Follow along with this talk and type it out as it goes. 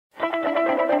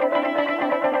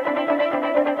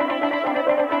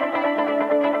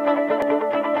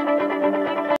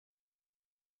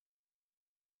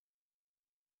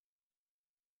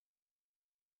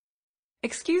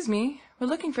Excuse me, we're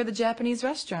looking for the Japanese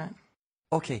restaurant.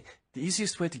 Okay, the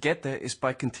easiest way to get there is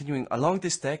by continuing along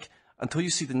this deck until you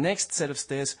see the next set of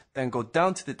stairs, then go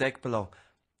down to the deck below.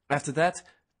 After that,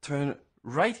 turn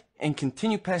right and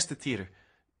continue past the theater.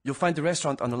 You'll find the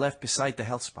restaurant on the left beside the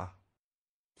health spa.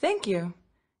 Thank you.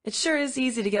 It sure is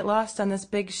easy to get lost on this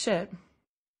big ship.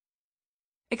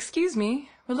 Excuse me,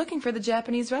 we're looking for the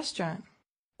Japanese restaurant.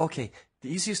 Okay, the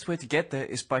easiest way to get there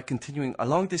is by continuing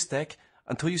along this deck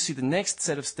until you see the next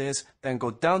set of stairs, then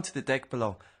go down to the deck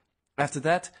below. After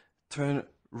that, turn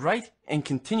right and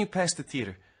continue past the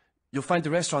theater. You'll find the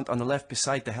restaurant on the left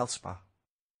beside the health spa.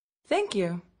 Thank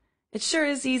you. It sure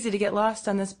is easy to get lost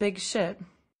on this big ship.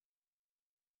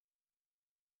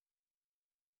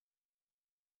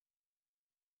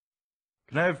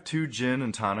 Can I have 2 gin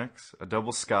and tonics, a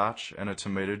double scotch, and a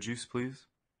tomato juice, please?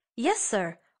 Yes,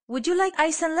 sir. Would you like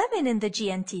ice and lemon in the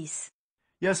G&Ts?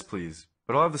 Yes, please,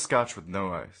 but I'll have the scotch with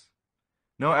no ice.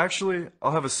 No, actually,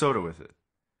 I'll have a soda with it.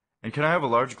 And can I have a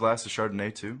large glass of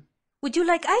Chardonnay, too? Would you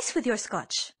like ice with your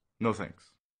scotch? No,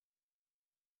 thanks.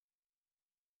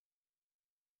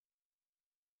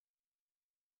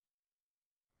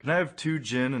 Can I have 2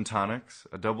 gin and tonics,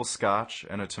 a double scotch,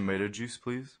 and a tomato juice,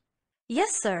 please?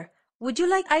 Yes, sir. Would you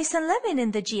like ice and lemon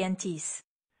in the G&Ts?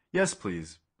 Yes,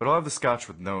 please, but I'll have the scotch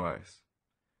with no ice.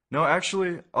 No,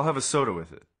 actually, I'll have a soda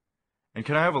with it. And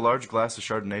can I have a large glass of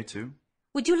Chardonnay, too?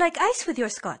 Would you like ice with your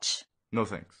scotch? No,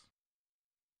 thanks.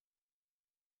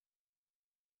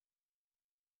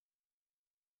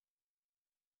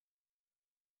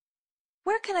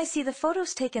 Where can I see the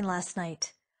photos taken last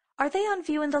night? Are they on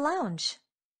view in the lounge?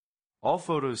 All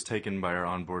photos taken by our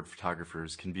onboard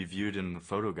photographers can be viewed in the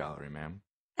photo gallery, ma'am.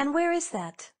 And where is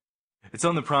that? It's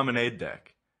on the promenade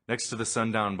deck, next to the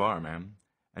sundown bar, ma'am,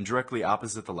 and directly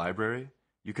opposite the library.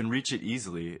 You can reach it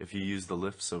easily if you use the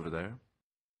lifts over there.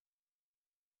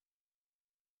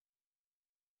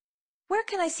 Where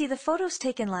can I see the photos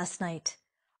taken last night?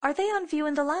 Are they on view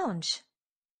in the lounge?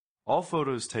 All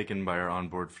photos taken by our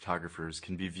onboard photographers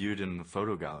can be viewed in the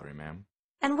photo gallery, ma'am.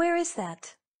 And where is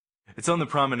that? It's on the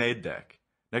promenade deck,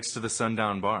 next to the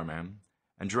sundown bar, ma'am,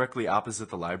 and directly opposite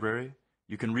the library.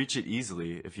 You can reach it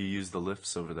easily if you use the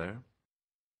lifts over there.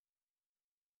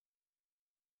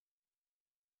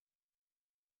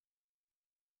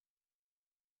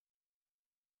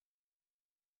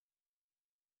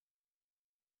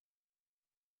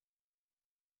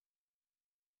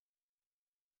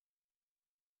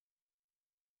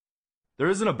 There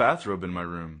isn't a bathrobe in my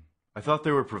room. I thought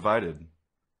they were provided.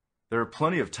 There are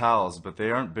plenty of towels, but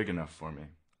they aren't big enough for me.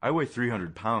 I weigh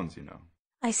 300 pounds, you know.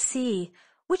 I see.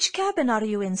 Which cabin are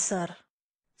you in, sir?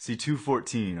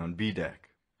 C-214 on B deck.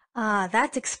 Ah,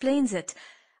 that explains it.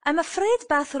 I'm afraid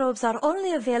bathrobes are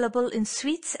only available in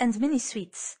suites and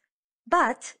mini-suites.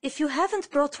 But if you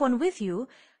haven't brought one with you,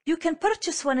 you can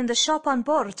purchase one in the shop on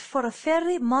board for a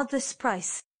very modest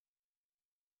price.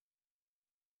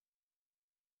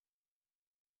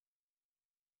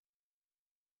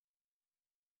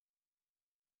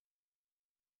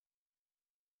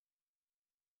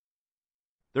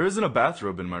 There isn't a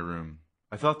bathrobe in my room.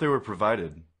 I thought they were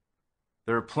provided.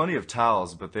 There are plenty of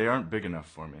towels, but they aren't big enough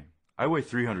for me. I weigh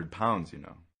 300 pounds, you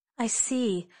know. I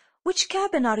see. Which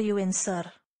cabin are you in,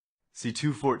 sir?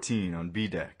 C-214 on B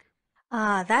deck.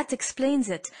 Ah, that explains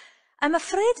it. I'm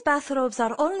afraid bathrobes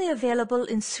are only available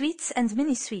in suites and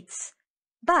mini-suites.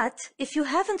 But if you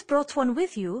haven't brought one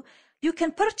with you, you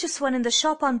can purchase one in the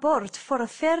shop on board for a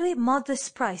very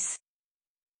modest price.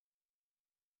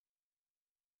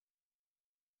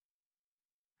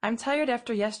 I'm tired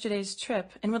after yesterday's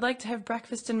trip and would like to have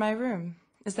breakfast in my room.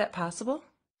 Is that possible?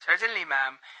 Certainly,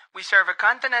 ma'am. We serve a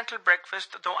continental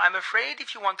breakfast, though I'm afraid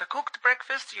if you want a cooked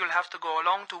breakfast, you'll have to go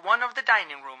along to one of the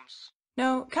dining rooms.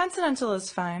 No, continental is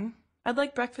fine. I'd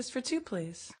like breakfast for 2,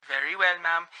 please. Very well,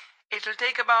 ma'am. It'll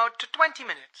take about 20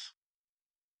 minutes.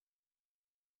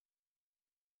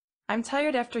 I'm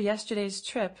tired after yesterday's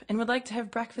trip and would like to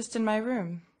have breakfast in my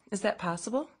room. Is that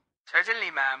possible? Certainly,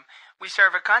 ma'am. We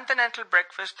serve a continental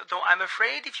breakfast, though I'm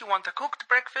afraid if you want a cooked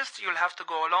breakfast, you'll have to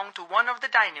go along to one of the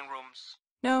dining rooms.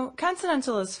 No,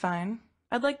 continental is fine.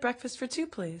 I'd like breakfast for 2,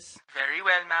 please. Very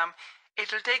well, ma'am.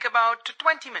 It'll take about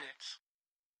 20 minutes.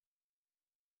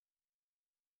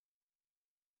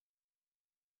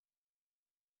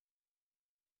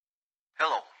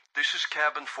 Hello, this is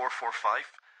cabin 445.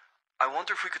 I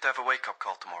wonder if we could have a wake-up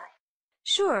call tomorrow.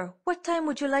 Sure. What time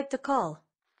would you like the call?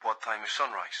 What time is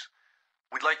sunrise?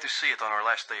 We'd like to see it on our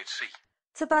last day at sea.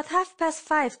 It's about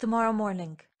 5:30 tomorrow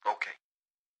morning. Okay.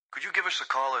 Could you give us a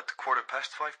call at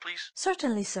 5:15, please?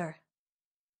 Certainly, sir.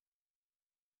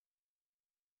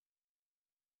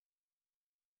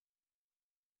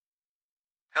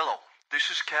 Hello,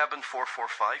 this is cabin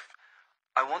 445.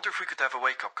 I wonder if we could have a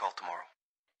wake-up call tomorrow.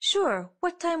 Sure.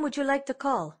 What time would you like the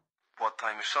call? What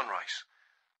time is sunrise?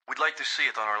 We'd like to see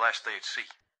it on our last day at sea.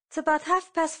 It's about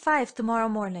 5:30 tomorrow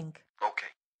morning.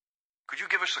 Okay. Could you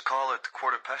give us a call at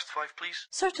 5:15, please?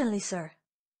 Certainly, sir.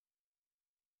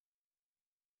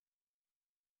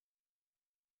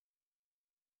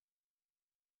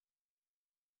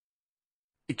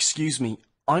 Excuse me,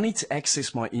 I need to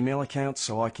access my email account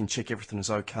so I can check everything is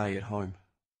okay at home.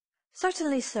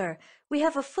 Certainly, sir. We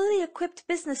have a fully equipped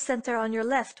business center on your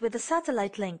left with a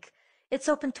satellite link. It's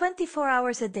open 24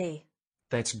 hours a day.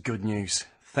 That's good news.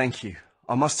 Thank you.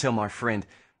 I must tell my friend.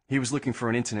 He was looking for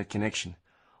an internet connection.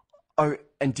 Oh,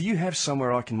 and do you have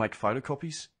somewhere I can make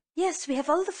photocopies? Yes, we have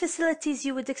all the facilities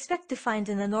you would expect to find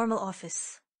in a normal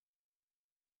office.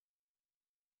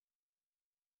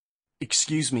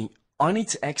 Excuse me, I need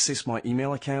to access my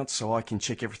email account so I can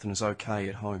check everything is okay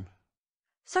at home.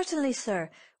 Certainly, sir.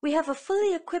 We have a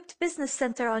fully equipped business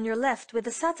center on your left with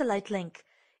a satellite link.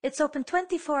 It's open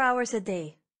 24 hours a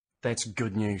day. That's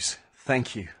good news.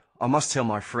 Thank you. I must tell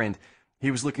my friend. He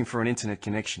was looking for an internet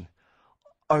connection.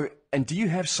 Oh, and do you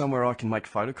have somewhere I can make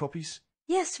photocopies?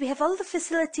 Yes, we have all the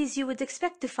facilities you would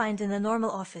expect to find in a normal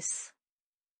office.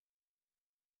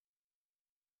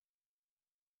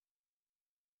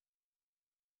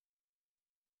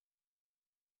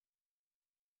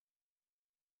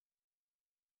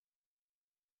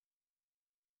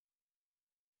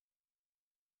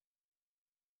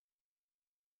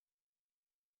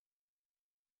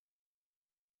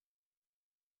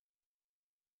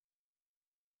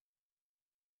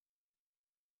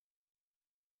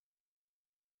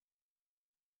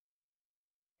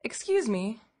 Excuse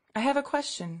me, I have a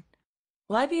question.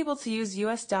 Will I be able to use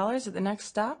US dollars at the next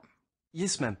stop?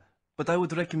 Yes, ma'am. But I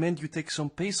would recommend you take some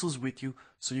pesos with you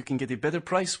so you can get a better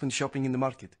price when shopping in the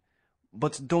market.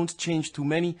 But don't change too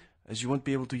many, as you won't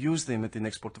be able to use them at the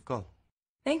next port of call.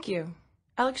 Thank you.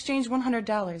 I'll exchange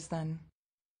 $100 then.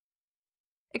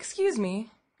 Excuse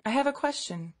me, I have a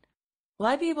question. Will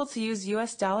I be able to use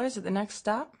US dollars at the next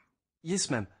stop? Yes,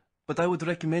 ma'am. But I would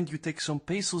recommend you take some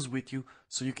pesos with you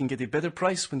so you can get a better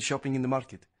price when shopping in the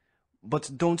market. But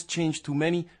don't change too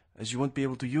many, as you won't be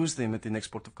able to use them at the next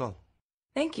port of call.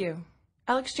 Thank you.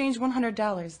 I'll exchange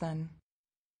 $100 then.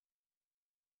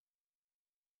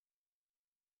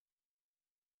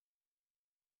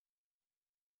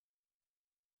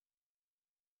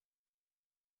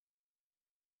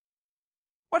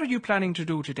 What are you planning to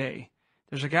do today?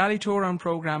 There's a galley tour on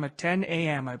program at 10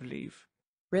 a.m., I believe.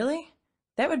 Really?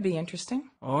 That would be interesting.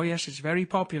 Oh, yes, it's very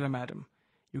popular, madam.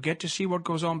 You get to see what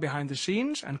goes on behind the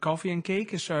scenes, and coffee and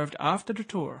cake is served after the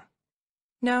tour.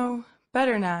 No,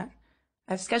 better not.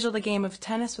 I've scheduled a game of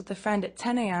tennis with a friend at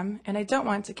 10 a.m., and I don't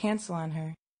want to cancel on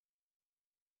her.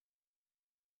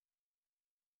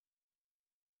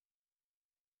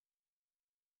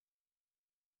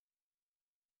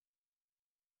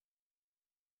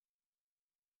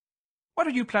 What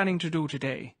are you planning to do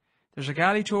today? There's a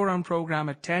galley tour on program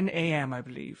at 10 a.m., I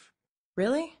believe.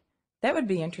 Really? That would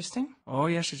be interesting. Oh,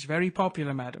 yes, it's very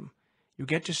popular, madam. You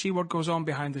get to see what goes on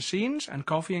behind the scenes, and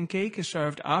coffee and cake is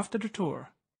served after the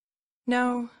tour.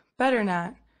 No, better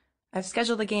not. I've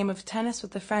scheduled a game of tennis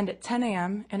with a friend at 10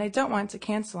 a.m., and I don't want to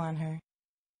cancel on her.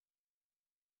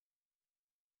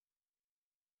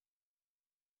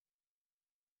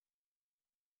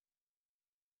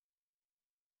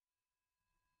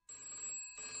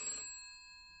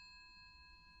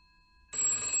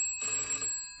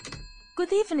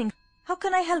 Good evening. How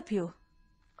can I help you?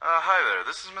 Hi there.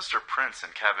 This is Mr. Prince in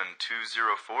cabin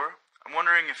 204. I'm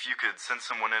wondering if you could send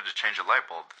someone in to change a light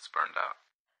bulb that's burned out.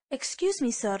 Excuse me,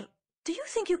 sir. Do you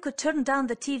think you could turn down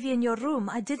the TV in your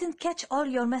room? I didn't catch all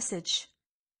your message.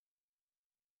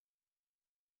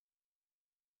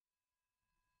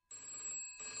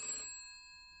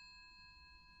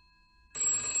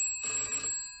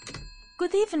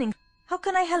 Good evening. How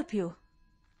can I help you?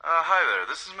 Hi there.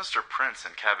 This is Mr. Prince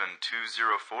in cabin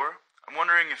 204. I'm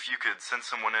wondering if you could send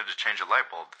someone in to change a light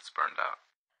bulb that's burned out.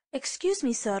 Excuse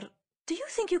me, sir. Do you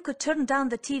think you could turn down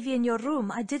the TV in your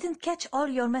room? I didn't catch all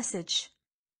your message.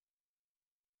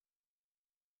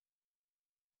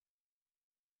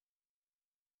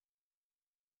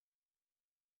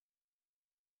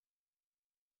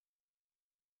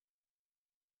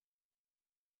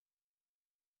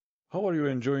 How are you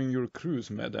enjoying your cruise,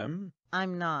 madam?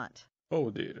 I'm not. Oh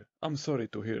dear, I'm sorry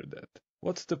to hear that.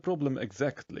 What's the problem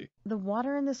exactly? The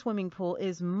water in the swimming pool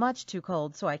is much too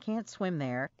cold, so I can't swim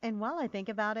there. And while I think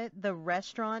about it, the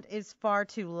restaurant is far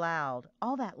too loud.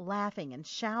 All that laughing and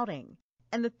shouting.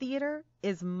 And the theater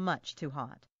is much too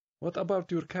hot. What about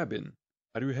your cabin?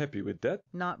 Are you happy with that?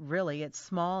 Not really. It's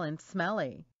small and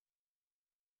smelly.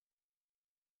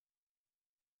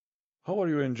 How are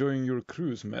you enjoying your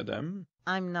cruise, madam?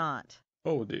 I'm not.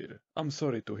 Oh dear, I'm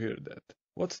sorry to hear that.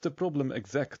 What's the problem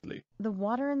exactly? The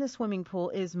water in the swimming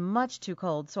pool is much too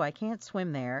cold, so I can't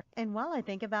swim there. And while I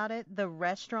think about it, the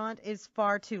restaurant is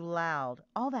far too loud.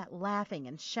 All that laughing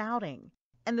and shouting.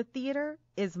 And the theater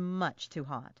is much too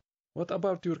hot. What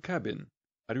about your cabin?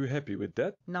 Are you happy with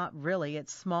that? Not really.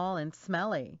 It's small and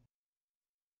smelly.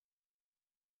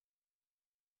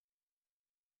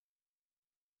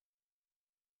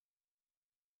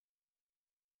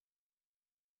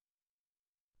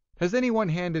 Has anyone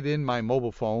handed in my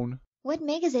mobile phone? What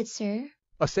make is it, sir?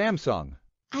 A Samsung.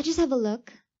 I just have a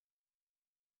look.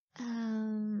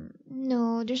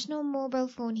 No, there's no mobile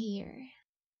phone here.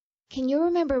 Can you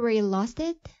remember where you lost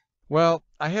it? Well,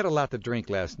 I had a lot to drink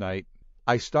last night.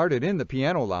 I started in the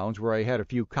piano lounge where I had a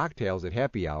few cocktails at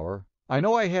happy hour. I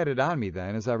know I had it on me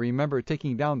then, as I remember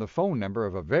taking down the phone number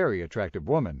of a very attractive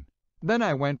woman. Then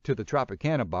I went to the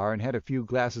Tropicana bar and had a few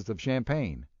glasses of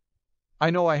champagne. I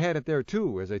know I had it there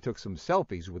too, as I took some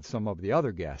selfies with some of the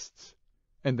other guests.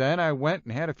 And then I went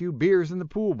and had a few beers in the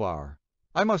pool bar.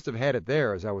 I must have had it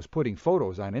there as I was putting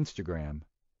photos on Instagram.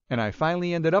 And I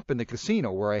finally ended up in the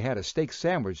casino where I had a steak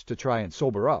sandwich to try and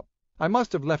sober up. I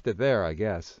must have left it there, I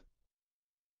guess.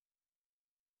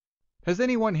 Has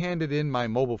anyone handed in my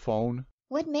mobile phone?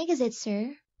 What make is it,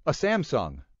 sir? A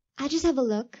Samsung. I just have a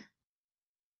look.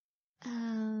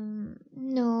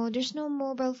 No, there's no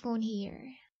mobile phone here.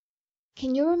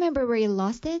 Can you remember where you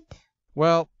lost it?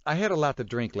 Well, I had a lot to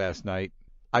drink last night.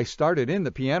 I started in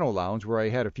the piano lounge where I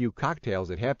had a few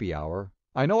cocktails at happy hour.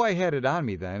 I know I had it on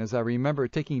me then, as I remember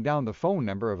taking down the phone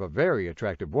number of a very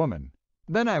attractive woman.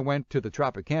 Then I went to the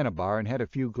Tropicana bar and had a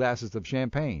few glasses of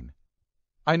champagne.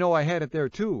 I know I had it there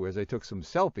too, as I took some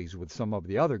selfies with some of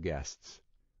the other guests.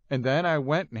 And then I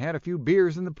went and had a few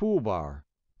beers in the pool bar.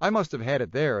 I must have had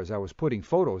it there as I was putting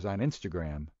photos on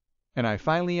Instagram. And I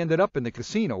finally ended up in the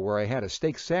casino where I had a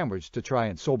steak sandwich to try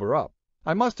and sober up.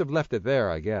 I must have left it there,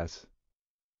 I guess.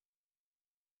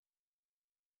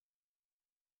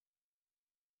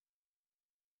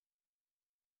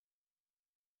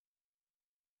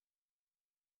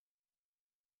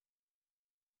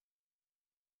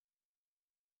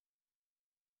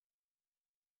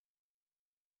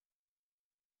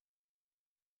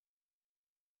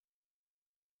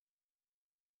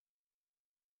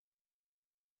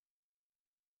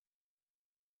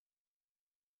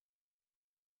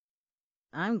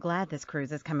 I'm glad this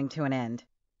cruise is coming to an end.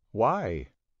 Why?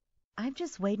 I've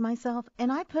just weighed myself, and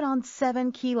I put on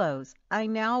 7 kilos. I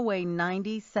now weigh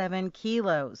 97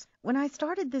 kilos. When I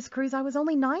started this cruise, I was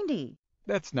only 90.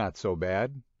 That's not so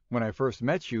bad. When I first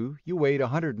met you, you weighed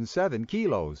 107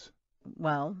 kilos.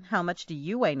 Well, how much do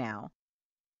you weigh now?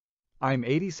 I'm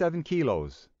 87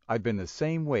 kilos. I've been the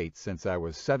same weight since I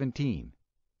was 17.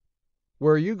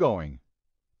 Where are you going?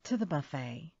 To the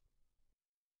buffet.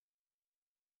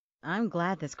 I'm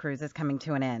glad this cruise is coming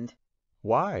to an end.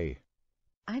 Why?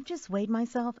 I've just weighed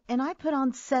myself, and I put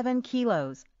on 7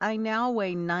 kilos. I now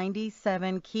weigh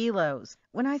 97 kilos.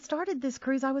 When I started this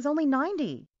cruise, I was only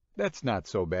 90. That's not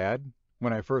so bad.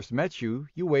 When I first met you,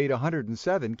 you weighed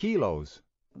 107 kilos.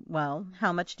 Well,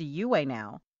 how much do you weigh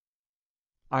now?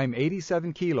 I'm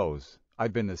 87 kilos.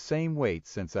 I've been the same weight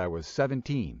since I was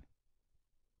 17.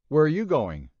 Where are you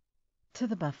going? To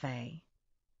the buffet.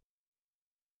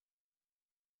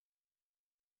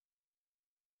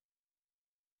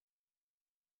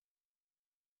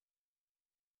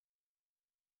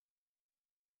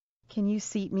 Can you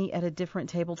seat me at a different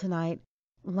table tonight?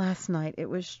 Last night it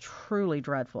was truly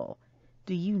dreadful.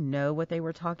 Do you know what they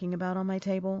were talking about on my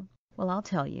table? Well, I'll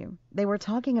tell you. They were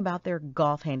talking about their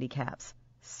golf handicaps.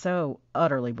 So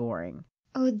utterly boring.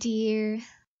 Oh dear.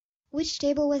 Which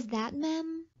table was that,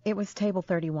 ma'am? It was table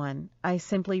 31. I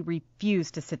simply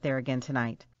refuse to sit there again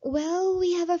tonight. Well,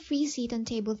 we have a free seat on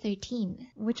table 13.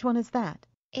 Which one is that?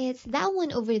 It's that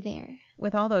one over there.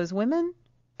 With all those women?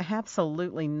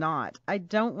 Absolutely not. I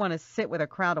don't want to sit with a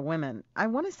crowd of women. I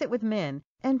want to sit with men,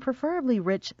 and preferably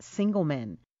rich single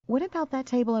men. What about that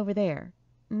table over there?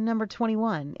 Number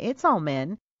 21. It's all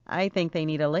men. I think they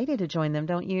need a lady to join them,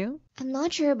 don't you? I'm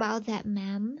not sure about that,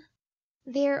 ma'am.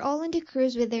 They're all on the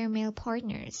cruise with their male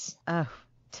partners. Oh,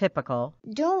 typical.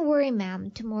 Don't worry,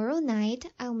 ma'am. Tomorrow night,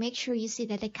 I'll make sure you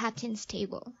sit at the captain's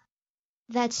table.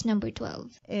 That's number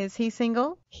 12. Is he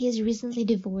single? He is recently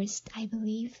divorced, I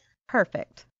believe.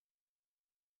 Perfect.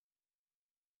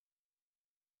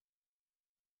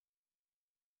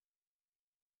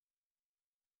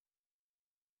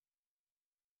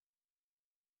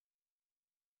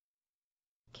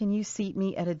 Can you seat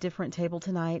me at a different table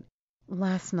tonight?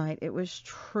 Last night it was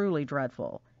truly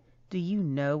dreadful. Do you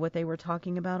know what they were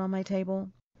talking about on my table?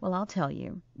 Well, I'll tell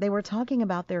you. They were talking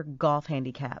about their golf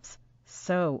handicaps.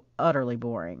 So utterly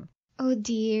boring. Oh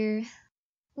dear.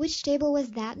 Which table was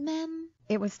that, ma'am?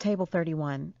 It was table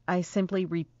 31. I simply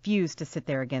refuse to sit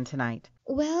there again tonight.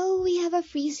 Well, we have a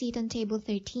free seat on table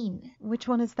 13. Which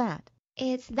one is that?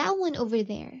 It's that one over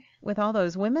there. With all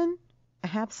those women?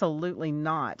 Absolutely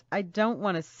not. I don't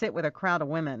want to sit with a crowd of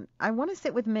women. I want to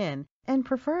sit with men, and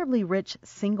preferably rich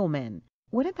single men.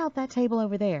 What about that table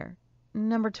over there?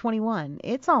 Number 21.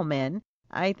 It's all men.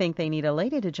 I think they need a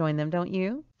lady to join them, don't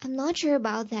you? I'm not sure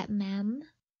about that, ma'am.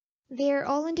 They're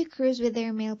all on the cruise with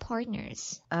their male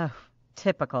partners. Oh,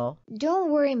 typical. Don't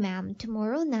worry, ma'am.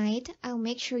 Tomorrow night, I'll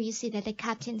make sure you sit at the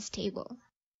captain's table.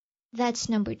 That's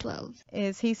number 12.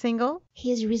 Is he single?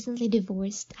 He is recently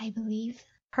divorced, I believe.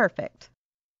 Perfect.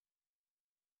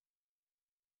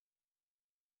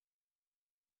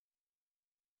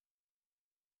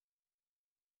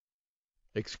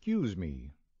 Excuse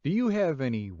me, do you have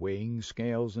any weighing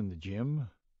scales in the gym?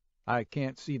 I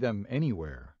can't see them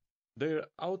anywhere. They're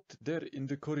out there in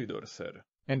the corridor, sir.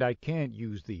 And I can't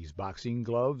use these boxing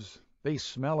gloves. They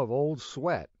smell of old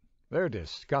sweat. They're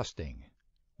disgusting.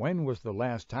 When was the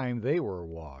last time they were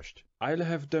washed? I'll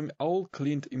have them all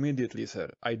cleaned immediately,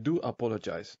 sir. I do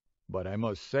apologize. But I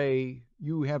must say,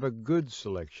 you have a good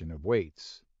selection of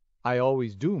weights. I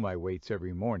always do my weights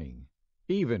every morning,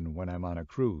 even when I'm on a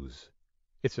cruise.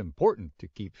 It's important to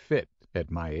keep fit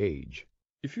at my age.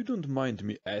 If you don't mind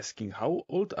me asking, how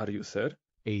old are you, sir?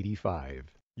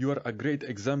 85. You are a great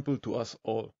example to us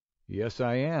all. Yes,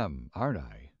 I am, aren't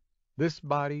I? This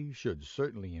body should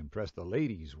certainly impress the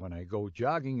ladies when I go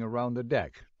jogging around the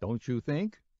deck, don't you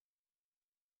think?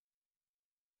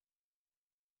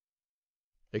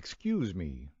 Excuse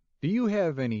me, do you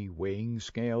have any weighing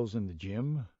scales in the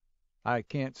gym? I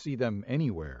can't see them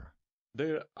anywhere.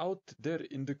 They're out there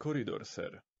in the corridor,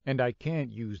 sir. And I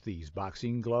can't use these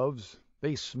boxing gloves.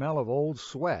 They smell of old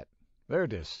sweat. They're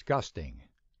disgusting.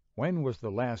 When was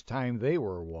the last time they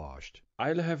were washed?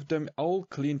 I'll have them all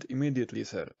cleaned immediately,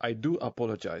 sir. I do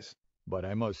apologize. But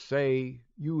I must say,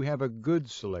 you have a good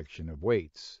selection of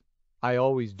weights. I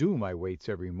always do my weights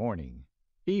every morning,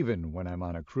 even when I'm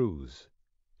on a cruise.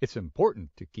 It's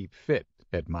important to keep fit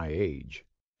at my age.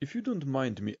 If you don't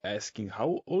mind me asking,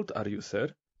 how old are you,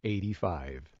 sir?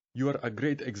 85. You are a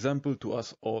great example to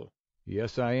us all.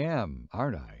 Yes, I am,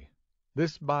 aren't I?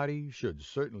 This body should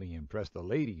certainly impress the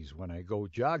ladies when I go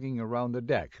jogging around the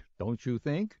deck, don't you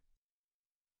think?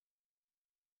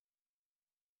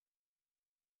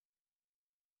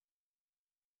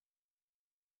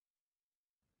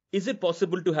 Is it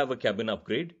possible to have a cabin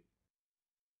upgrade?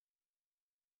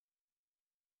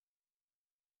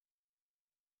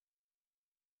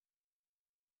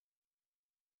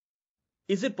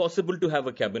 Is it possible to have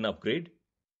a cabin upgrade?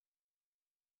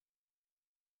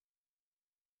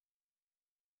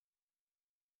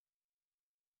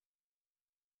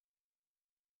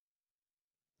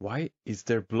 Why is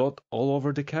there blood all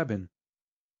over the cabin?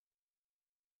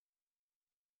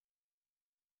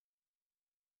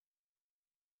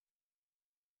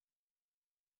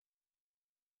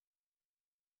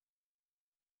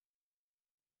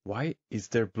 Why is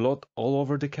there blood all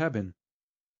over the cabin?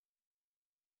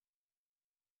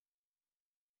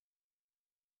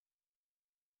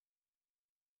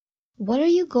 What are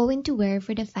you going to wear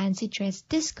for the fancy dress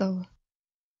disco?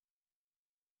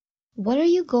 What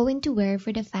are you going to wear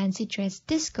for the fancy dress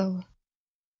disco?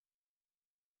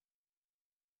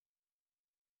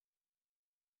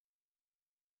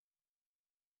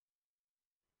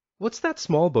 What's that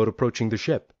small boat approaching the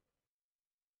ship?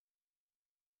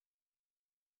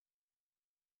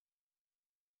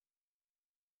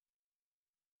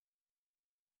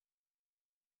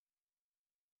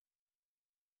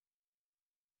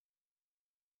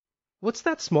 What's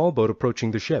that small boat approaching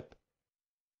the ship?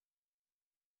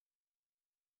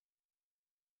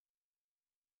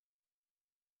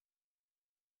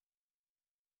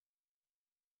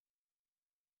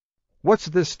 What's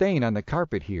this stain on the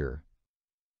carpet here?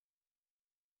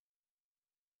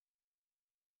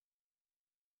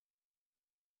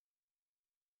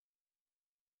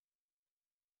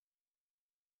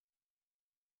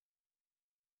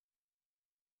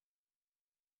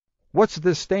 What's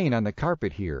this stain on the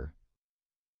carpet here?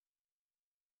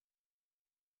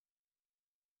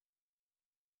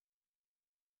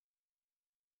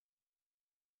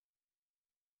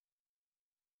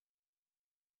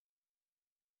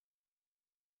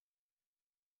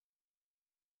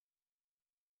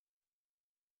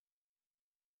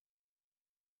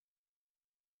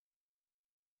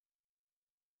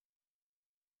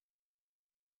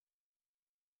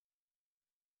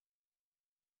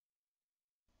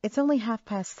 It's only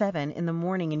 7:30 in the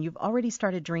morning and you've already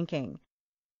started drinking.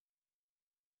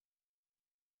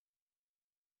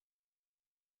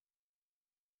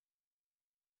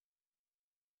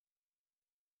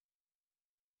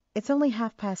 It's only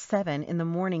 7:30 in the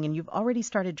morning and you've already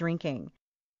started drinking.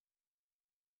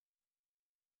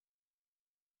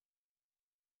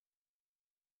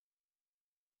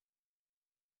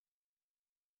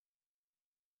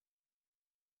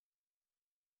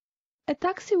 A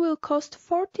taxi will cost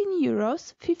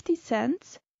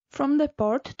 €14.50 from the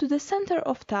port to the center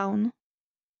of town.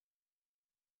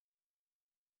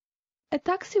 A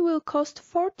taxi will cost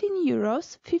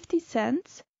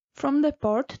 €14.50 from the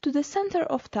port to the center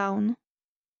of town.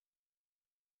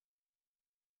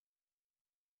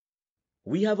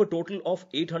 We have a total of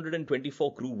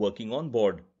 824 crew working on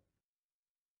board.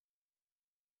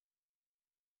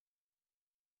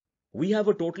 We have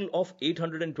a total of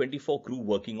 824 crew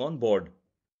working on board.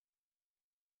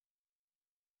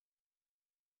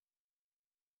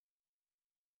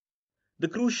 The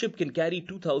cruise ship can carry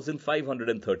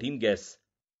 2,513 guests.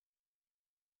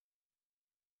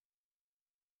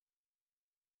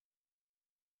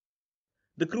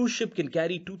 The cruise ship can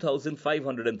carry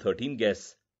 2,513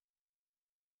 guests.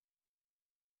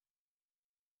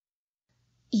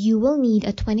 You will need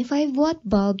a 25-watt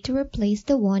bulb to replace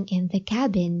the one in the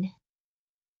cabin.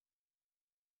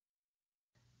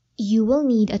 You will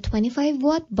need a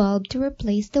 25-watt bulb to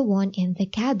replace the one in the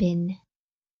cabin.